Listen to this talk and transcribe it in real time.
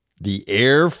The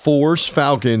Air Force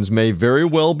Falcons may very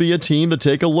well be a team to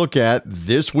take a look at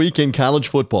this week in college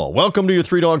football. Welcome to your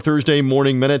Three Dog Thursday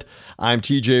Morning Minute. I'm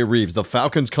TJ Reeves. The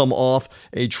Falcons come off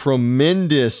a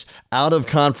tremendous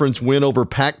out-of-conference win over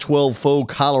Pac-12 foe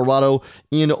Colorado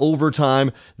in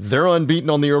overtime. They're unbeaten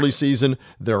on the early season.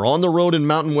 They're on the road in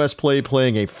Mountain West play,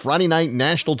 playing a Friday night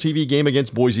national TV game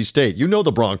against Boise State. You know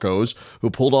the Broncos, who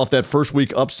pulled off that first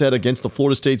week upset against the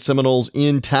Florida State Seminoles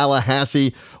in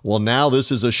Tallahassee. Well, now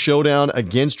this is a showdown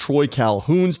against Troy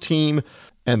Calhoun's team,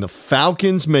 and the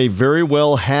Falcons may very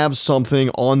well have something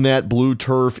on that blue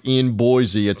turf in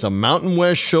Boise. It's a Mountain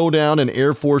West showdown, and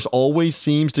Air Force always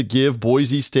seems to give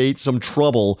Boise State some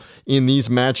trouble in these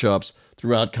matchups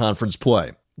throughout conference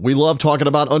play. We love talking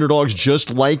about underdogs just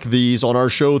like these on our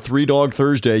show, Three Dog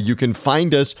Thursday. You can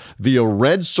find us via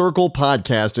Red Circle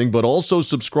Podcasting, but also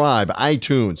subscribe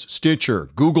iTunes, Stitcher,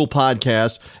 Google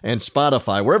Podcast, and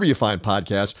Spotify. Wherever you find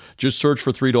podcasts, just search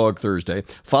for Three Dog Thursday.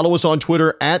 Follow us on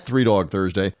Twitter at Three Dog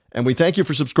Thursday. And we thank you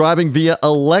for subscribing via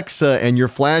Alexa and your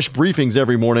flash briefings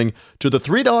every morning to the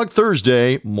Three Dog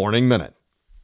Thursday Morning Minute.